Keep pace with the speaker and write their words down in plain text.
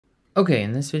Okay,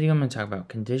 in this video I'm going to talk about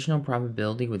conditional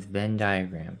probability with Venn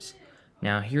diagrams.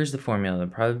 Now here's the formula. The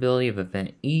probability of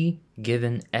event E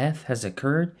given F has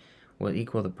occurred will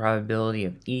equal the probability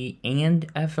of E and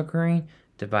F occurring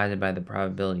divided by the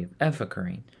probability of F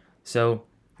occurring. So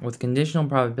with conditional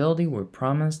probability, we're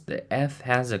promised that F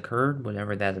has occurred,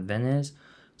 whatever that event is.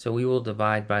 So we will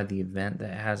divide by the event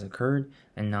that has occurred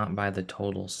and not by the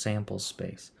total sample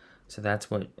space. So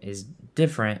that's what is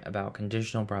different about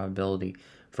conditional probability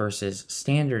versus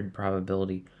standard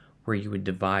probability, where you would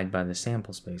divide by the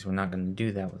sample space. We're not going to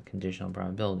do that with conditional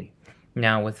probability.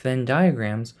 Now with Venn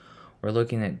diagrams, we're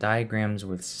looking at diagrams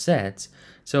with sets,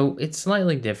 so it's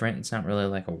slightly different. It's not really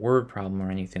like a word problem or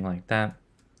anything like that.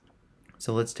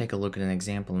 So let's take a look at an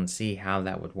example and see how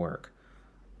that would work.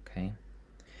 Okay.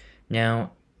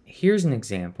 Now here's an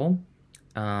example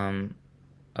of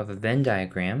a Venn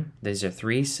diagram. These are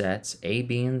three sets, A,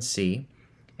 B, and C.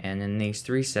 And in these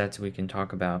three sets, we can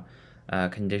talk about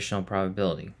conditional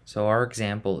probability. So our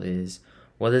example is,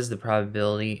 what is the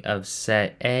probability of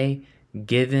set A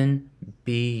given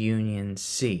B union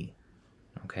C?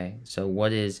 Okay, so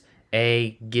what is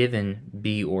A given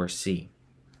B or C?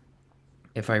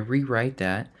 If I rewrite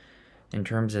that in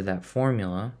terms of that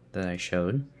formula that I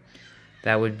showed,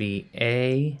 that would be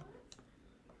A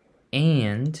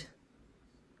and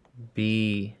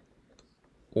B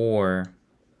or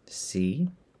C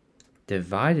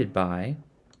divided by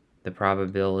the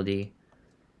probability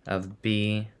of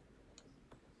B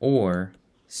or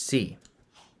C.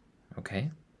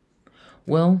 Okay?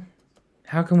 Well,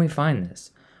 how can we find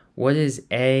this? What is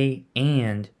A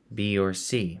and B or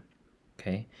C?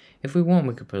 Okay? If we want,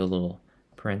 we could put a little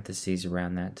parentheses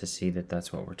around that to see that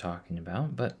that's what we're talking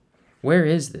about. But where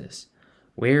is this?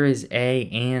 Where is A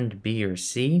and B or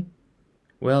C?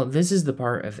 Well, this is the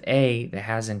part of A that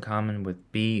has in common with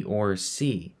B or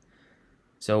C.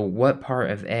 So what part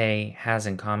of A has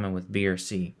in common with B or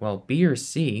C? Well, B or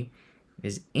C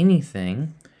is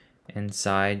anything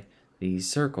inside these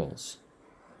circles.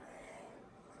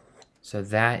 So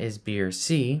that is B or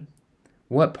C.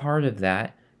 What part of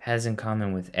that has in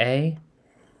common with A?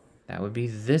 That would be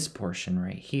this portion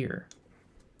right here.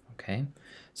 Okay,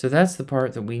 so that's the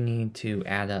part that we need to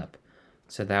add up.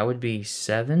 So that would be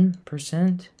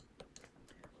 7%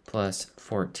 plus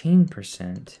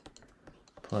 14%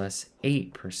 plus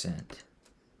 8%.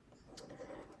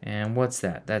 And what's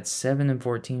that? That's 7 and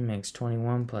 14 makes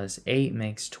 21 plus 8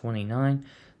 makes 29.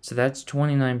 So that's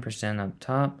 29% up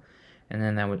top. And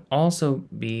then that would also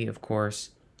be, of course,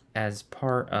 as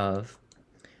part of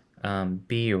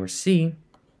B or C.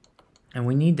 And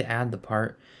we need to add the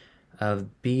part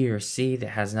of B or C that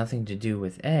has nothing to do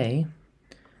with A.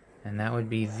 And that would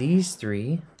be these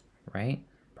three, right?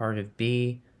 Part of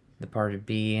B, the part of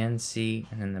B and C,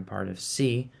 and then the part of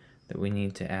C that we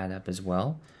need to add up as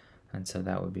well. And so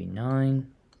that would be 9.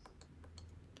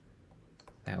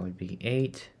 That would be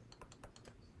 8.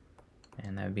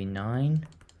 And that would be 9.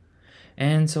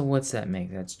 And so what's that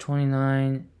make? That's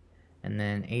 29 and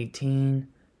then 18.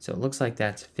 So it looks like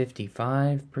that's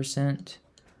 55%.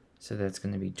 So that's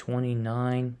going to be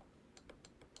 29%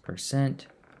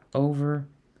 over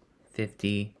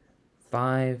 55%.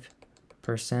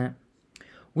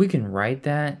 We can write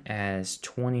that as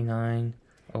 29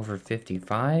 over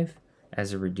 55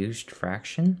 as a reduced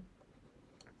fraction.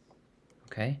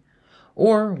 Okay.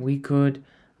 Or we could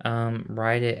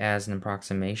write it as an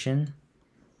approximation,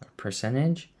 a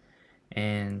percentage.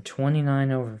 And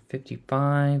 29 over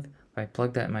 55, if I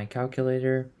plug that in my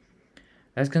calculator,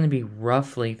 that's going to be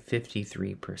roughly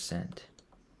 53%.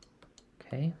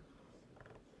 Okay.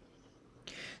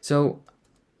 So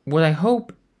what I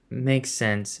hope makes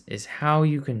sense is how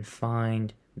you can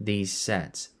find these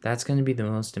sets. That's going to be the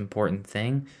most important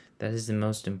thing. That is the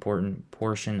most important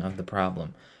portion of the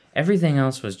problem. Everything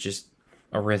else was just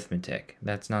arithmetic.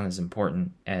 That's not as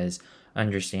important as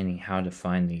understanding how to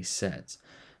find these sets.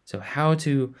 So how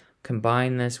to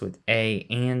combine this with A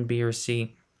and B or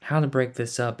C, how to break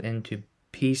this up into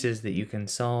pieces that you can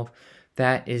solve,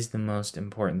 that is the most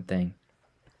important thing.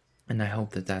 And I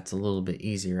hope that that's a little bit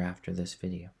easier after this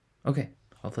video. Okay,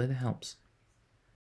 hopefully that helps.